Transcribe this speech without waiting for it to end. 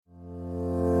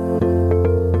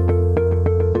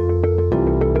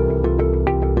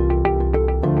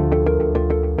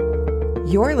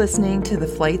You're listening to the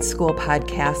Flight School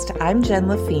podcast. I'm Jen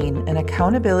Lafine, an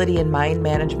accountability and mind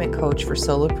management coach for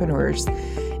solopreneurs.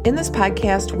 In this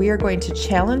podcast, we are going to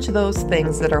challenge those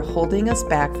things that are holding us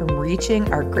back from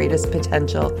reaching our greatest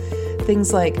potential.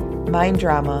 Things like mind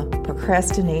drama,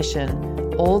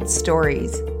 procrastination, old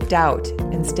stories, doubt,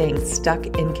 and staying stuck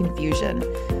in confusion.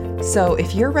 So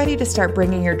if you're ready to start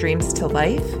bringing your dreams to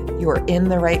life, you're in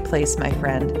the right place, my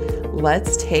friend.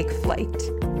 Let's take flight.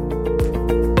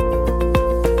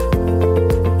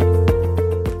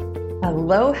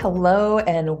 Hello,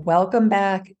 and welcome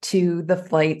back to the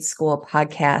Flight School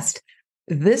podcast.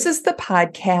 This is the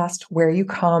podcast where you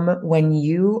come when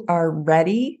you are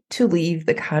ready to leave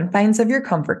the confines of your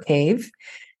comfort cave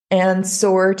and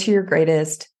soar to your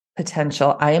greatest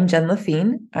potential. I am Jen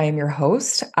Lafine. I am your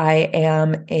host. I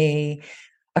am a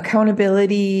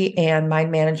accountability and mind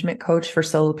management coach for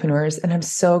solopreneurs, and I'm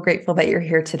so grateful that you're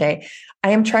here today.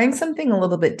 I am trying something a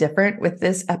little bit different with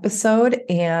this episode,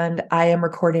 and I am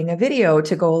recording a video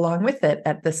to go along with it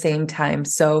at the same time.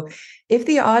 So if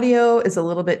the audio is a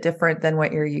little bit different than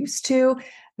what you're used to,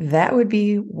 that would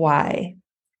be why.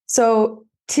 So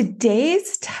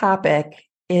today's topic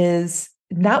is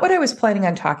not what I was planning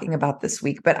on talking about this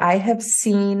week, but I have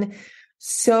seen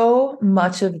so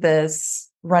much of this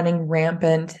running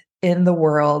rampant in the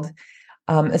world,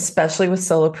 especially with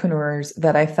solopreneurs,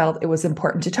 that I felt it was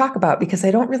important to talk about because I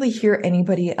don't really hear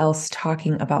anybody else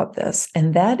talking about this.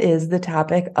 And that is the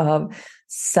topic of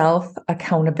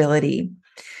self-accountability.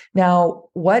 Now,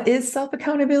 what is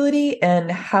self-accountability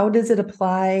and how does it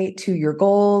apply to your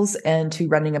goals and to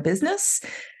running a business?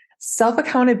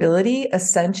 Self-accountability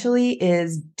essentially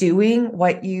is doing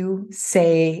what you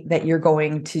say that you're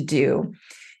going to do.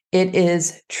 It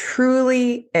is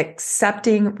truly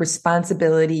accepting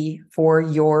responsibility for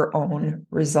your own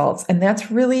results. And that's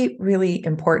really, really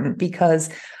important because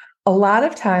a lot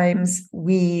of times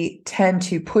we tend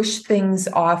to push things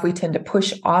off. We tend to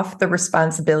push off the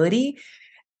responsibility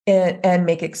and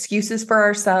make excuses for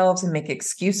ourselves and make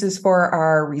excuses for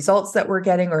our results that we're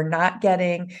getting or not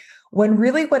getting, when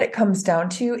really what it comes down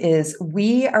to is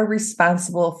we are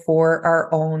responsible for our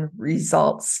own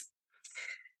results.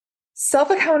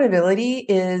 Self-accountability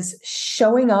is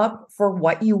showing up for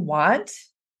what you want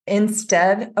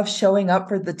instead of showing up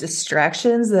for the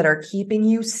distractions that are keeping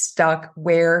you stuck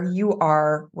where you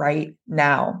are right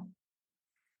now.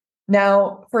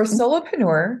 Now, for a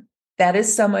solopreneur, that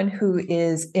is someone who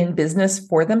is in business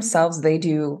for themselves. They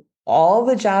do all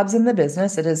the jobs in the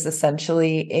business. It is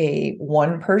essentially a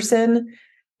one-person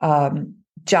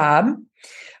job.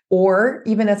 Or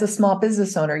even as a small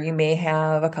business owner, you may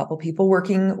have a couple people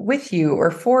working with you or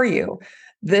for you.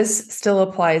 This still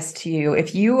applies to you.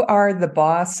 If you are the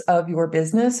boss of your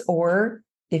business, or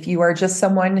if you are just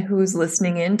someone who's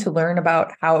listening in to learn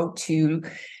about how to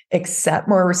accept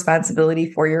more responsibility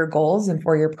for your goals and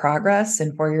for your progress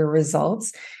and for your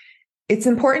results, it's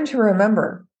important to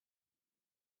remember,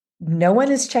 no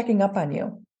one is checking up on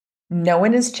you. No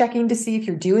one is checking to see if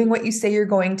you're doing what you say you're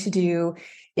going to do.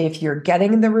 If you're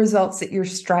getting the results that you're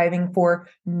striving for,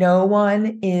 no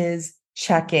one is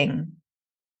checking.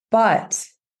 But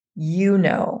you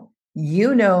know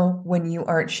when you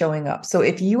aren't showing up. So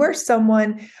if you are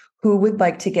someone who would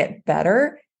like to get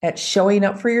better at showing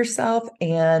up for yourself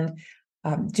and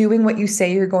doing what you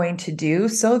say you're going to do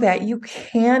so that you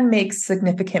can make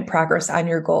significant progress on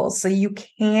your goals, so you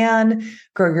can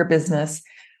grow your business,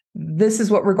 this is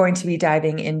what we're going to be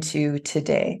diving into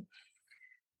today.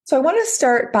 So I want to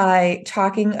start by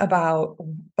talking about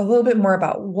a little bit more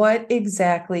about what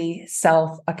exactly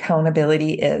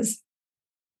self-accountability is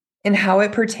and how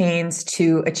it pertains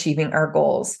to achieving our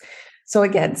goals. So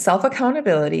again,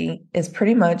 self-accountability is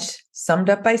pretty much summed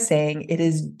up by saying it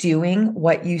is doing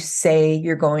what you say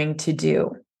you're going to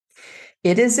do.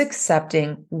 It is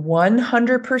accepting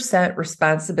 100%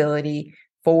 responsibility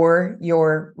for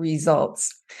your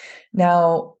results.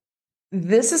 Now,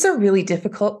 this is a really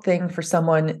difficult thing for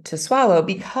someone to swallow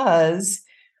because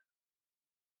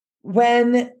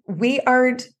when we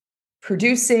aren't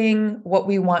producing what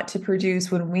we want to produce,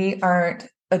 when we aren't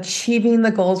achieving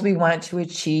the goals we want to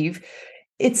achieve,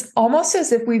 it's almost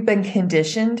as if we've been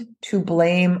conditioned to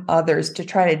blame others, to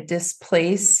try to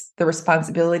displace the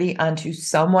responsibility onto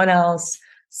someone else,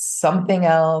 something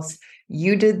else.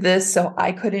 You did this, so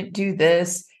I couldn't do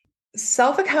this.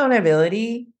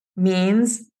 Self-accountability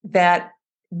means that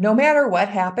no matter what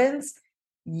happens,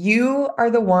 you are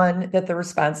the one that the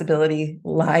responsibility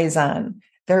lies on.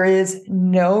 There is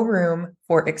no room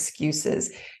for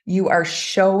excuses. You are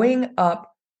showing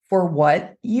up for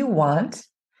what you want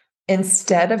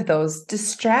instead of those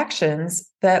distractions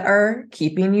that are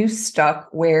keeping you stuck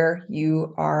where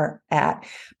you are at.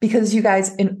 Because you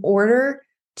guys, in order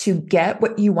to get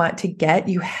what you want to get,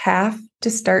 you have to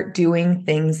start doing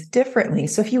things differently.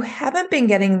 So if you haven't been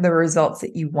getting the results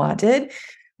that you wanted,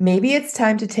 maybe it's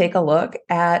time to take a look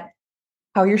at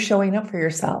how you're showing up for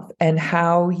yourself and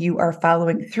how you are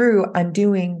following through on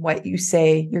doing what you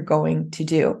say you're going to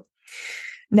do.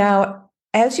 Now,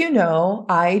 as you know,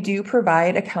 I do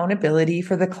provide accountability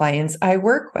for the clients I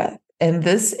work with. And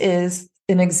this is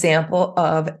an example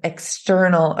of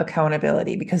external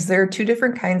accountability because there are two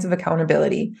different kinds of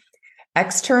accountability: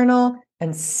 external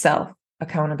and self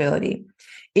accountability.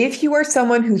 If you are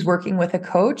someone who's working with a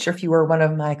coach, or if you are one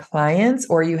of my clients,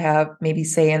 or you have maybe,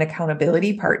 say, an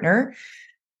accountability partner,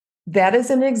 that is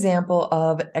an example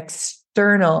of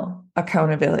external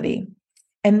accountability.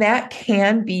 And that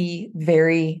can be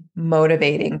very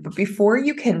motivating. But before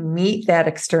you can meet that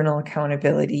external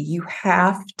accountability, you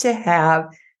have to have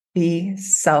the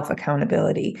self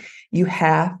accountability. You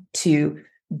have to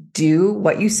do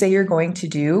what you say you're going to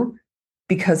do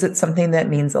because it's something that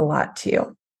means a lot to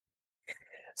you.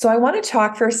 So I want to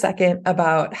talk for a second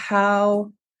about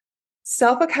how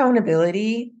self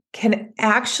accountability can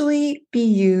actually be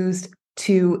used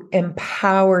to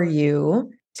empower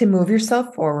you to move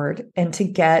yourself forward and to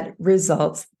get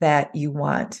results that you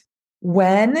want.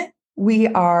 When we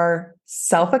are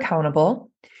self-accountable,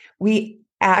 we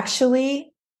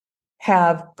actually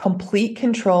have complete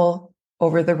control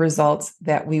over the results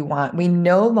that we want. We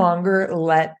no longer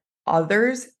let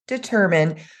others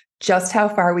determine just how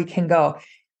far we can go.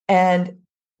 And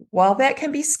while that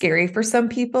can be scary for some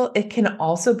people, it can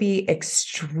also be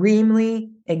extremely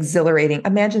exhilarating.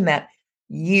 Imagine that.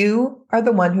 You are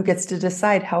the one who gets to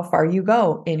decide how far you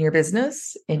go in your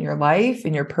business, in your life,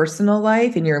 in your personal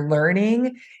life, in your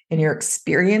learning, in your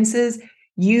experiences.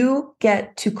 You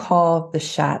get to call the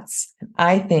shots.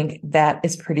 I think that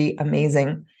is pretty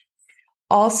amazing.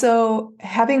 Also,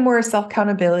 having more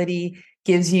self-accountability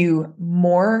gives you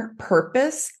more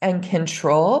purpose and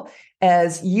control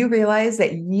as you realize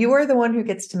that you are the one who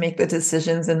gets to make the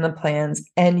decisions and the plans,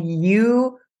 and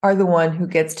you are the one who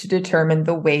gets to determine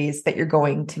the ways that you're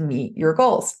going to meet your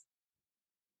goals.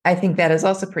 I think that is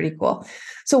also pretty cool.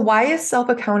 So why is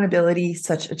self-accountability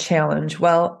such a challenge?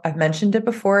 Well, I've mentioned it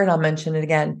before and I'll mention it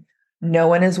again. No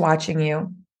one is watching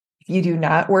you. If you do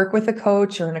not work with a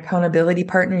coach or an accountability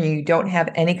partner, you don't have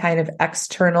any kind of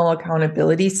external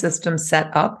accountability system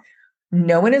set up,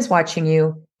 no one is watching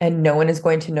you and no one is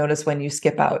going to notice when you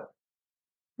skip out,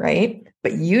 right?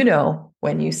 But you know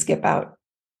when you skip out.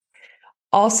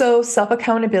 Also,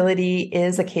 self-accountability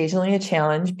is occasionally a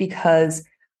challenge because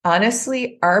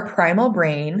honestly, our primal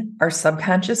brain, our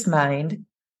subconscious mind,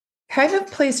 kind of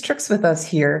plays tricks with us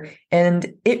here,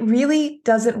 and it really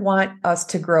doesn't want us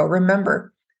to grow.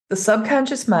 Remember, the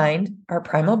subconscious mind, our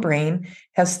primal brain,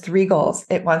 has three goals.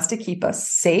 It wants to keep us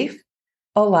safe,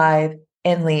 alive,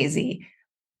 and lazy.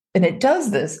 And it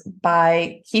does this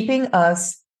by keeping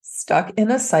us stuck in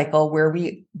a cycle where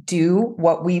we do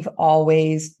what we've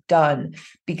always done,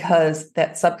 because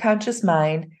that subconscious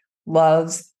mind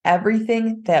loves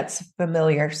everything that's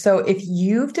familiar. So if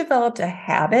you've developed a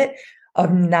habit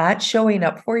of not showing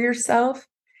up for yourself,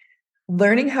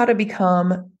 learning how to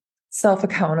become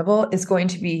self-accountable is going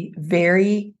to be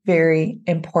very, very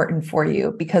important for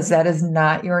you, because that is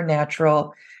not your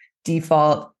natural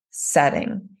default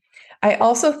setting. I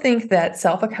also think that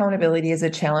self-accountability is a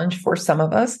challenge for some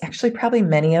of us, actually probably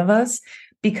many of us,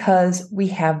 because we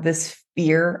have this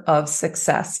fear of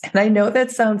success. And I know that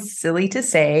sounds silly to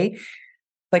say,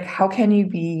 like, how can you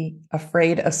be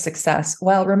afraid of success?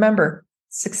 Well, remember,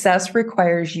 success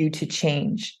requires you to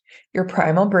change. Your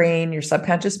primal brain, your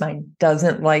subconscious mind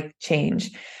doesn't like change.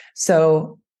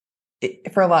 So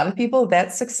for a lot of people,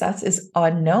 that success is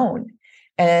unknown.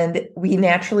 And we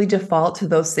naturally default to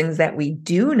those things that we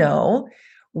do know,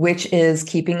 which is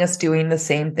keeping us doing the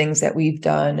same things that we've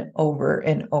done over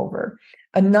and over.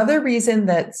 Another reason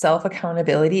that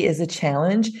self-accountability is a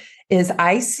challenge is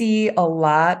I see a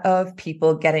lot of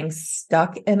people getting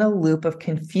stuck in a loop of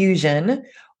confusion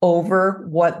over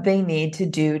what they need to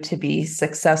do to be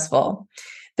successful.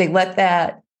 They let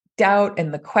that doubt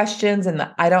and the questions and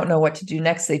the I don't know what to do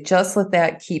next, they just let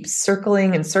that keep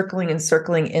circling and circling and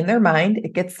circling in their mind.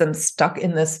 It gets them stuck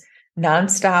in this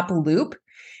nonstop loop.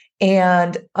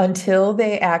 And until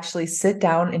they actually sit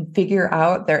down and figure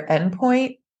out their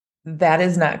endpoint, that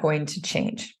is not going to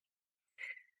change.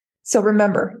 So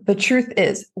remember, the truth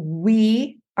is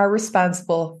we are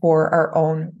responsible for our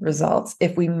own results.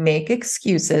 If we make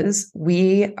excuses,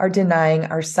 we are denying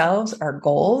ourselves, our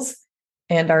goals,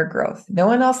 and our growth. No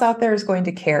one else out there is going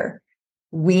to care.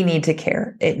 We need to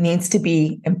care. It needs to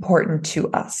be important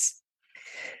to us.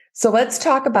 So let's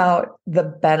talk about the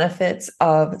benefits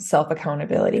of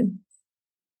self-accountability.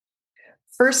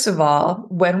 First of all,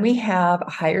 when we have a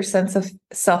higher sense of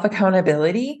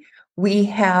self-accountability, we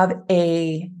have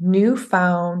a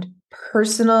newfound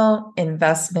personal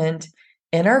investment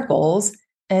in our goals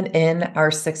and in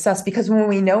our success. Because when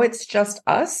we know it's just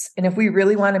us, and if we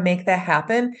really want to make that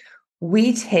happen,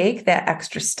 we take that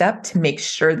extra step to make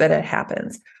sure that it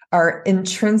happens. Our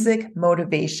intrinsic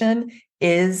motivation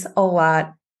is a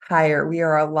lot higher. We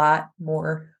are a lot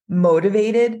more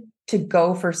motivated to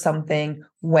go for something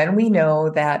when we know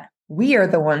that we are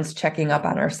the ones checking up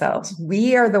on ourselves.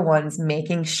 We are the ones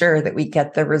making sure that we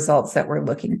get the results that we're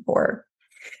looking for.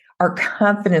 Our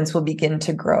confidence will begin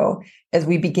to grow as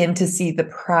we begin to see the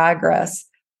progress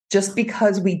just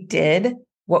because we did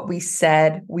what we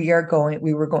said we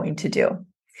were going to do.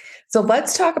 So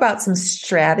let's talk about some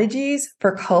strategies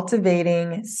for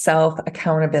cultivating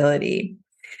self-accountability.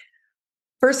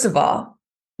 First of all,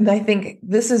 and I think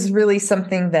this is really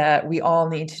something that we all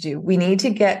need to do. We need to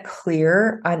get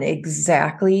clear on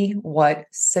exactly what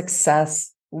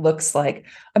success looks like.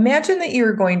 Imagine that you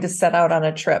were going to set out on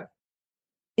a trip.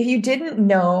 If you didn't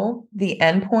know the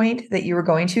endpoint that you were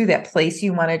going to, that place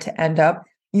you wanted to end up,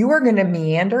 you are going to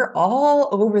meander all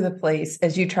over the place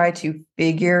as you try to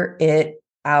figure it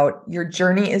out. Your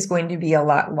journey is going to be a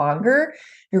lot longer.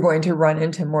 You're going to run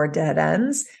into more dead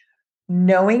ends.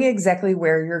 Knowing exactly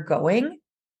where you're going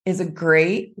is a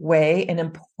great way, an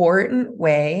important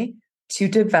way to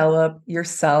develop your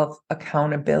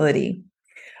self-accountability.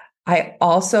 I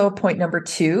also, point number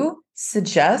 2,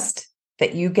 suggest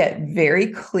that you get very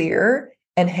clear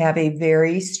and have a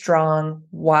very strong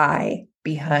why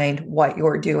behind what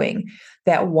you're doing.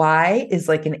 That why is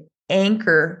like an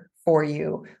anchor for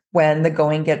you when the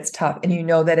going gets tough. And you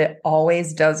know that it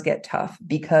always does get tough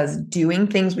because doing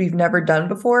things we've never done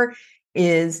before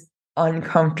is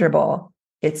uncomfortable.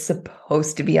 It's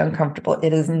supposed to be uncomfortable.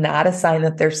 It is not a sign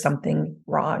that there's something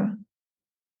wrong.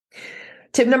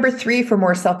 Tip number 3 for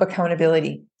more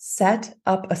self-accountability: set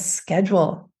up a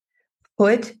schedule.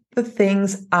 Put the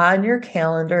things on your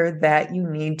calendar that you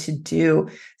need to do.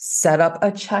 Set up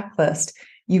a checklist.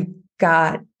 You've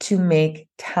got to make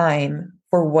time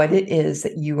for what it is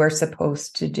that you are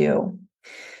supposed to do.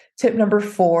 Tip number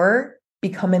 4,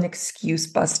 become an excuse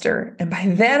buster. And by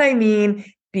that, I mean,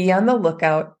 be on the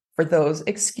lookout for those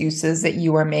excuses that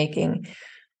you are making.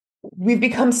 We've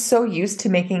become so used to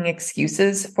making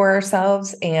excuses for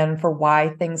ourselves and for why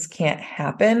things can't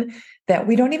happen that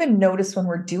we don't even notice when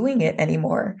we're doing it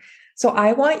anymore. So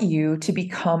I want you to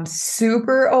become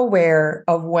super aware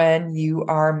of when you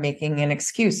are making an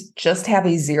excuse. Just have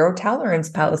a zero tolerance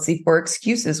policy for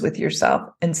excuses with yourself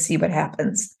and see what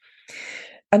happens.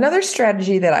 Another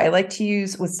strategy that I like to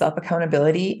use with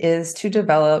self-accountability is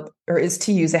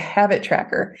to use a habit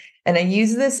tracker. And I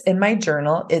use this in my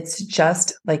journal. It's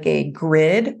just like a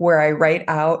grid where I write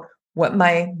out what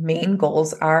my main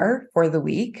goals are for the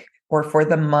week or for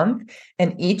the month.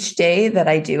 And each day that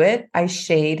I do it, I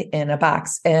shade in a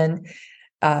box. And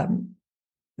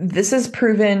this has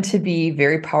proven to be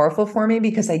very powerful for me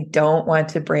because I don't want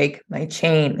to break my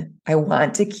chain. I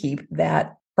want to keep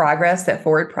that progress, that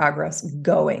forward progress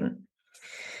going.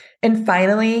 And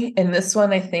finally, and this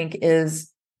one I think is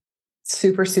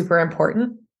super, super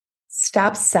important,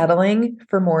 stop settling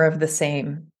for more of the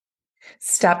same.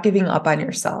 Stop giving up on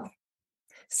yourself.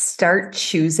 Start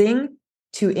choosing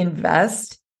to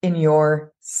invest in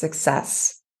your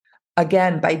success.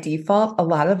 Again, by default, a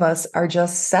lot of us are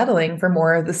just settling for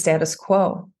more of the status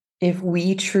quo. If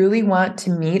we truly want to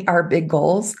meet our big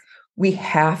goals, we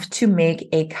have to make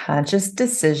a conscious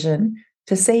decision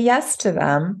to say yes to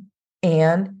them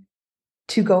and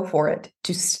to go for it,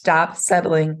 to stop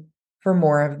settling for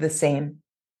more of the same.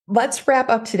 Let's wrap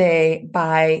up today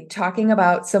by talking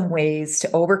about some ways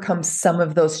to overcome some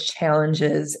of those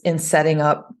challenges in setting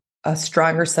up a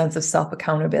stronger sense of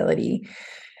self-accountability.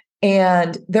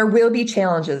 And there will be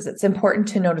challenges. It's important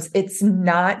to notice it's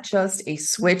not just a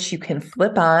switch you can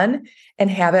flip on and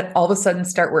have it all of a sudden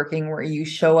start working where you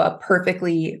show up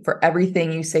perfectly for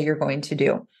everything you say you're going to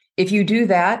do. If you do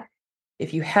that,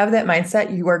 if you have that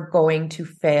mindset, you are going to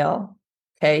fail.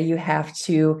 Okay. You have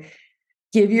to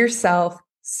give yourself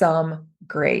some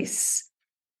grace.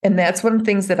 And that's one of the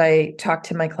things that I talk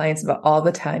to my clients about all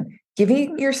the time.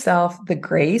 Giving yourself the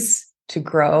grace to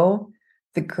grow,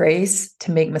 the grace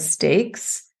to make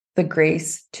mistakes, the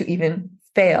grace to even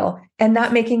fail, and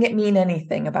not making it mean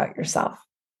anything about yourself,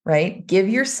 right? Give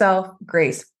yourself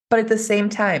grace. But at the same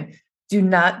time, do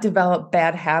not develop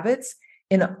bad habits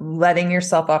in letting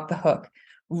yourself off the hook.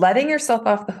 Letting yourself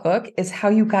off the hook is how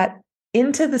you got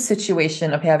into the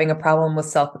situation of having a problem with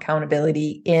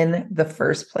self-accountability in the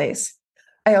first place.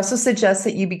 I also suggest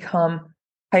that you become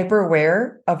hyper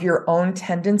aware of your own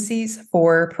tendencies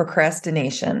for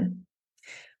procrastination.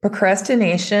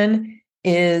 Procrastination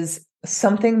is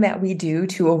something that we do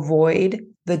to avoid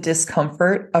the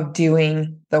discomfort of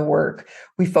doing the work.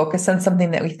 We focus on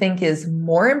something that we think is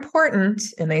more important,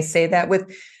 and I say that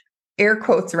with air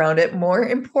quotes around it, more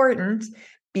important,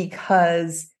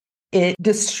 because it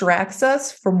distracts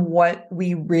us from what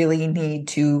we really need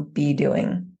to be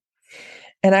doing.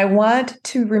 And I want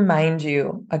to remind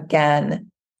you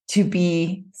again to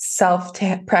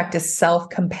practice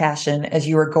self-compassion as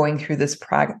you are going through this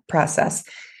process.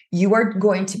 You are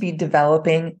going to be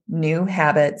developing new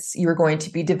habits. You're going to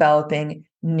be developing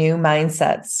new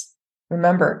mindsets.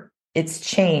 Remember, it's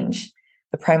change.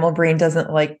 The primal brain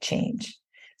doesn't like change.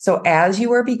 So as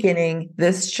you are beginning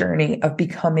this journey of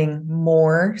becoming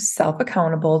more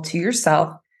self-accountable to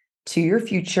yourself, to your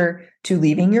future, to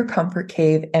leaving your comfort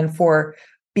cave, and for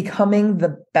becoming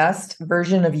the best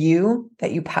version of you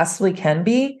that you possibly can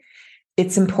be,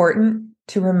 it's important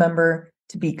to remember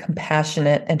to be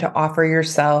compassionate and to offer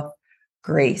yourself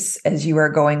grace as you are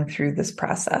going through this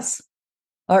process.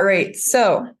 All right.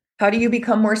 So how do you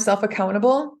become more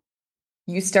self-accountable?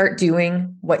 You start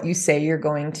doing what you say you're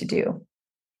going to do.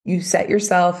 You set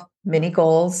yourself mini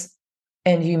goals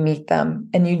and you meet them,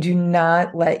 and you do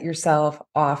not let yourself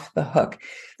off the hook.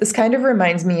 This kind of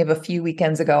reminds me of a few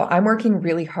weekends ago. I'm working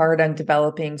really hard on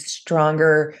developing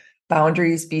stronger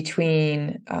boundaries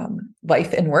between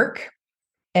life and work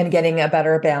and getting a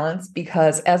better balance,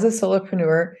 because as a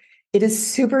solopreneur, it is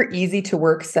super easy to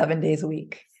work 7 days a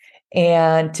week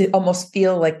and to almost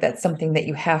feel like that's something that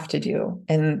you have to do.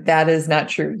 And that is not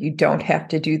true. You don't have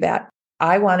to do that.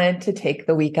 I wanted to take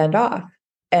the weekend off.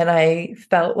 And I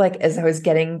felt like as I was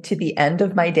getting to the end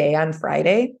of my day on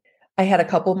Friday, I had a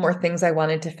couple more things I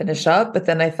wanted to finish up, but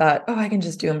then I thought, I can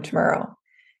just do them tomorrow.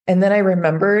 And then I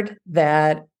remembered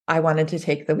that I wanted to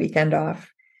take the weekend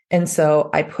off. And so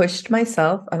I pushed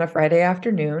myself on a Friday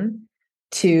afternoon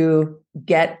to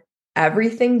get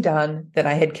everything done that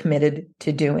I had committed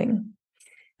to doing.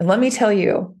 And let me tell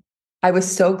you, I was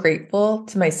so grateful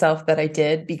to myself that I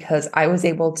did, because I was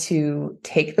able to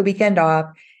take the weekend off,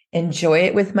 enjoy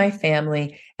it with my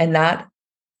family, and not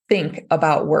think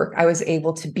about work. I was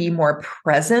able to be more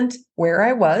present where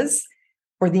I was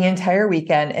for the entire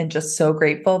weekend, and just so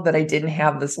grateful that I didn't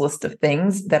have this list of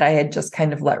things that I had just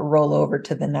kind of let roll over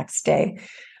to the next day.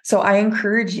 So I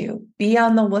encourage you, be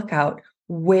on the lookout.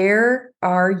 Where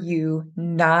are you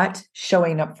not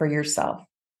showing up for yourself?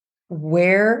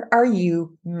 Where are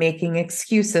you making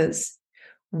excuses?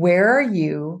 Where are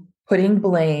you putting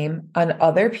blame on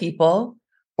other people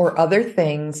or other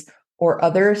things or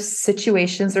other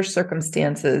situations or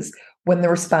circumstances when the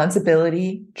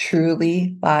responsibility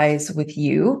truly lies with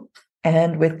you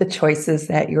and with the choices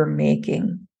that you're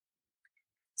making?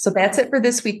 So that's it for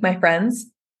this week, my friends.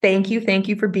 Thank you. Thank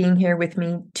you for being here with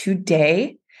me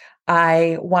today.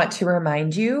 I want to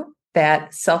remind you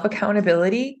that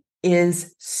self-accountability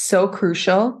is so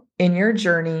crucial in your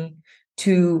journey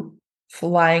to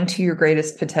flying to your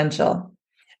greatest potential.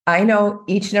 I know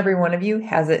each and every one of you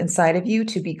has it inside of you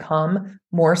to become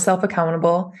more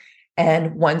self-accountable.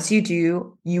 And once you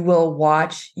do, you will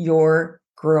watch your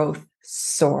growth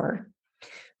soar.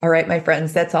 All right, my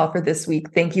friends, that's all for this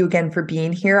week. Thank you again for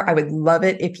being here. I would love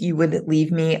it if you would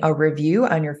leave me a review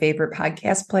on your favorite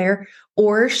podcast player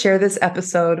or share this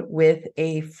episode with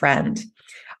a friend.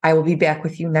 I will be back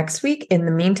with you next week. In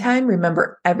the meantime,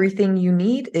 remember, everything you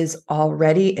need is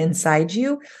already inside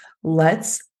you.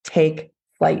 Let's take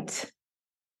flight.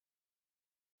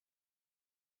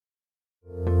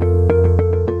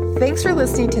 Thanks for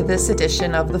listening to this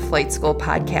edition of the Flight School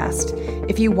Podcast.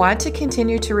 If you want to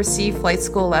continue to receive Flight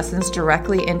School lessons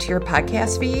directly into your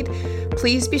podcast feed,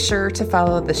 please be sure to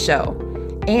follow the show.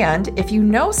 And if you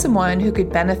know someone who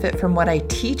could benefit from what I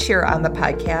teach here on the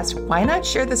podcast, why not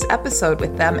share this episode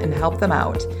with them and help them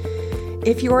out?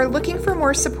 If you are looking for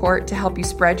more support to help you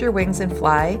spread your wings and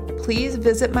fly, please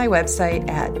visit my website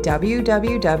at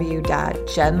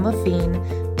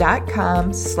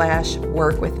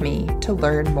www.jenlafine.com/work with me to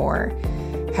learn more.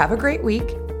 Have a great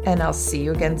week, and I'll see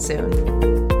you again soon.